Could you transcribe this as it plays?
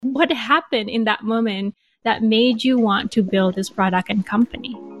what happened in that moment that made you want to build this product and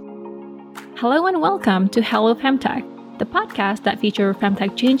company? Hello and welcome to Hello Femtech, the podcast that features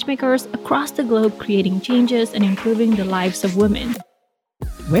femtech changemakers across the globe creating changes and improving the lives of women.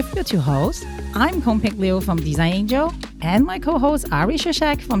 With your two hosts, I'm Kongpik Liu from Design Angel and my co-host Ari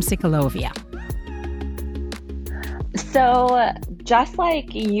Shashak from Psycholovia. So just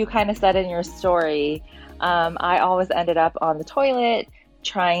like you kind of said in your story, I always ended up on the toilet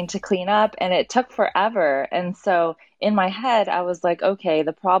trying to clean up and it took forever. And so in my head, I was like, okay,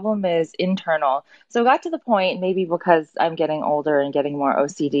 the problem is internal. So it got to the point, maybe because I'm getting older and getting more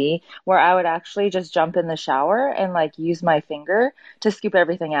OCD, where I would actually just jump in the shower and like use my finger to scoop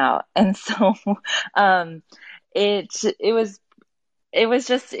everything out. And so it was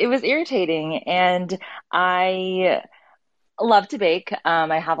irritating. And I love to bake.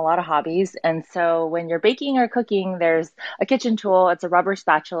 I have a lot of hobbies. And so when you're baking or cooking, there's a kitchen tool. It's a rubber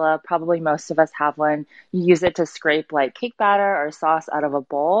spatula. Probably most of us have one. You use it to scrape like cake batter or sauce out of a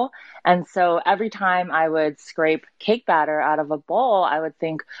bowl. And so every time I would scrape cake batter out of a bowl, I would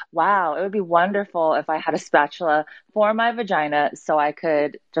think, wow, it would be wonderful if I had a spatula for my vagina so I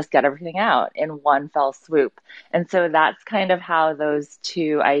could just get everything out in one fell swoop. And so that's kind of how those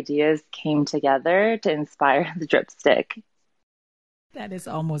two ideas came together to inspire the dripstick. That is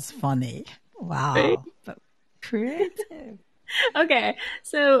almost funny. Wow. Right. But creative. Okay.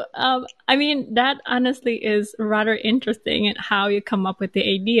 So, that honestly is rather interesting in how you come up with the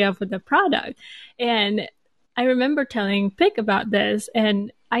idea for the product. And I remember telling Pick about this,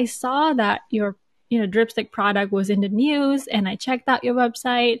 and I saw that your, dripstick product was in the news, and I checked out your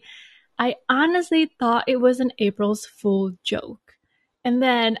website. I honestly thought it was an April's Fool joke. And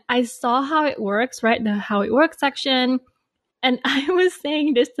then I saw how it works, right? The how it works section. And I was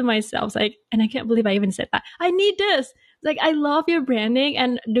saying this to myself, like, and I can't believe I even said that. I need this. Like, I love your branding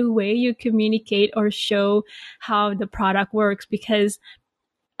and the way you communicate or show how the product works, because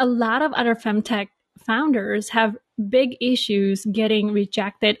a lot of other femtech founders have big issues getting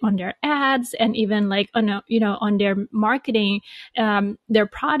rejected on their ads and even like on their marketing, their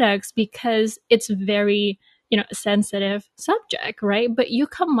products, because it's very sensitive subject, right? But you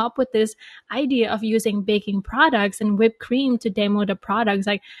come up with this idea of using baking products and whipped cream to demo the products.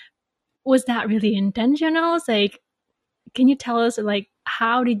 Like, was that really intentional? It's like, can you tell us, like,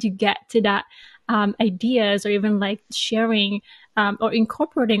 how did you get to that ideas, or even like sharing or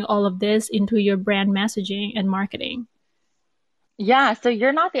incorporating all of this into your brand messaging and marketing? Yeah, so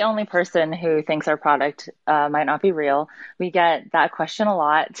you're not the only person who thinks our product might not be real. We get that question a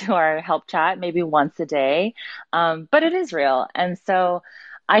lot to our help chat, maybe once a day, but it is real. And so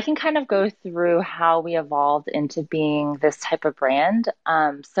I can kind of go through how we evolved into being this type of brand.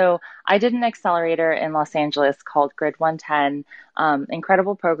 So I did an accelerator in Los Angeles called Grid 110,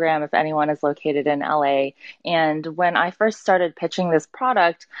 incredible program if anyone is located in LA. And when I first started pitching this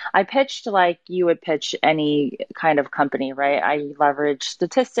product, I pitched like you would pitch any kind of company, right? I leveraged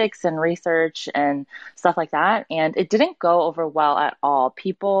statistics and research and stuff like that. And it didn't go over well at all.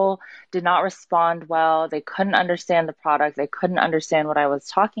 People did not respond well. They couldn't understand the product. They couldn't understand what I was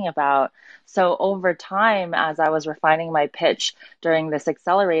talking about. So over time, as I was refining my pitch during this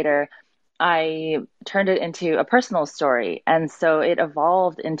accelerator, I turned it into a personal story. And so it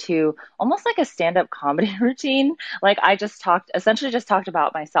evolved into almost like a stand-up comedy routine. Like I essentially just talked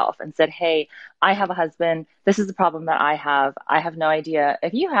about myself and said, hey, I have a husband. This is the problem that I have. I have no idea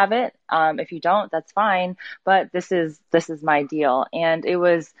if you have it. If you don't, that's fine. But this is my deal. And it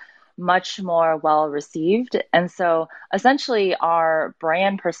was much more well received. And so essentially our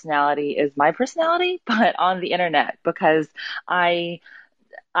brand personality is my personality, but on the internet, because I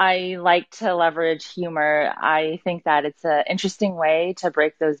like to leverage humor. I think that it's an interesting way to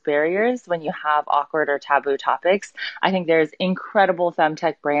break those barriers when you have awkward or taboo topics. I think there's incredible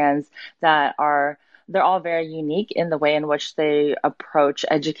femtech brands they're all very unique in the way in which they approach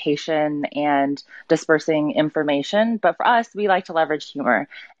education and dispersing information. But for us, we like to leverage humor.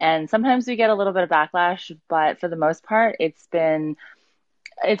 And sometimes we get a little bit of backlash, but for the most part, it's been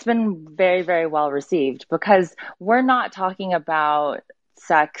very, very well received, because we're not talking about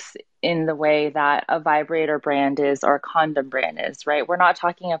sex in the way that a vibrator brand is or a condom brand is, right? We're not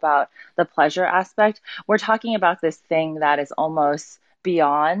talking about the pleasure aspect. We're talking about this thing that is almost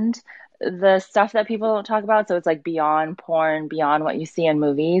beyond the stuff that people don't talk about. So it's like beyond porn, beyond what you see in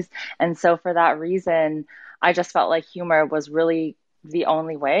movies. And so for that reason, I just felt like humor was really the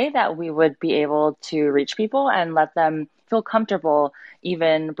only way that we would be able to reach people and let them feel comfortable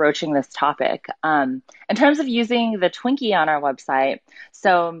even broaching this topic. In terms of using the Twinkie on our website,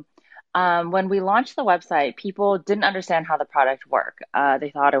 so When we launched the website, people didn't understand how the product worked. They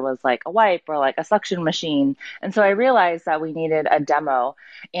thought it was like a wipe or like a suction machine. And so I realized that we needed a demo.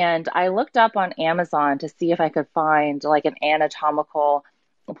 And I looked up on Amazon to see if I could find like an anatomical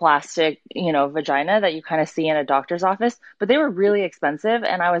plastic, vagina that you kind of see in a doctor's office, but they were really expensive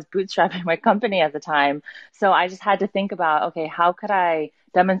and I was bootstrapping my company at the time. So I just had to think about, okay, how could I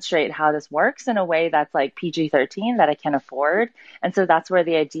demonstrate how this works in a way that's like PG-13 that I can afford? And so that's where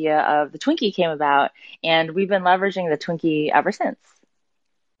the idea of the Twinkie came about. And we've been leveraging the Twinkie ever since.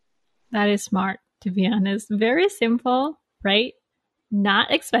 That is smart, to be honest. Very simple, right?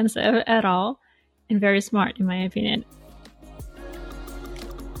 Not expensive at all, and very smart, in my opinion.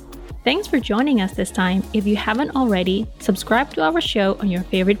 Thanks for joining us this time. If you haven't already, subscribe to our show on your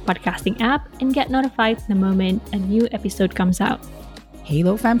favorite podcasting app and get notified the moment a new episode comes out.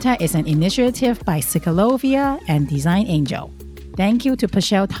 Halo Femtech is an initiative by Ciclovia and Design Angel. Thank you to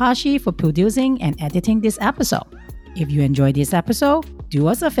Pashel Tashi for producing and editing this episode. If you enjoyed this episode, do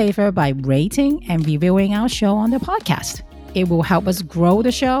us a favor by rating and reviewing our show on the podcast. It will help us grow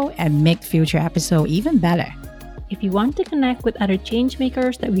the show and make future episodes even better. If you want to connect with other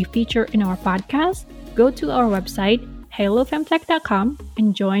changemakers that we feature in our podcast, go to our website, halofemtech.com,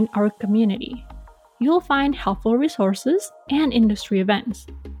 and join our community. You'll find helpful resources and industry events.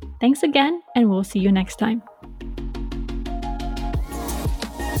 Thanks again, and we'll see you next time.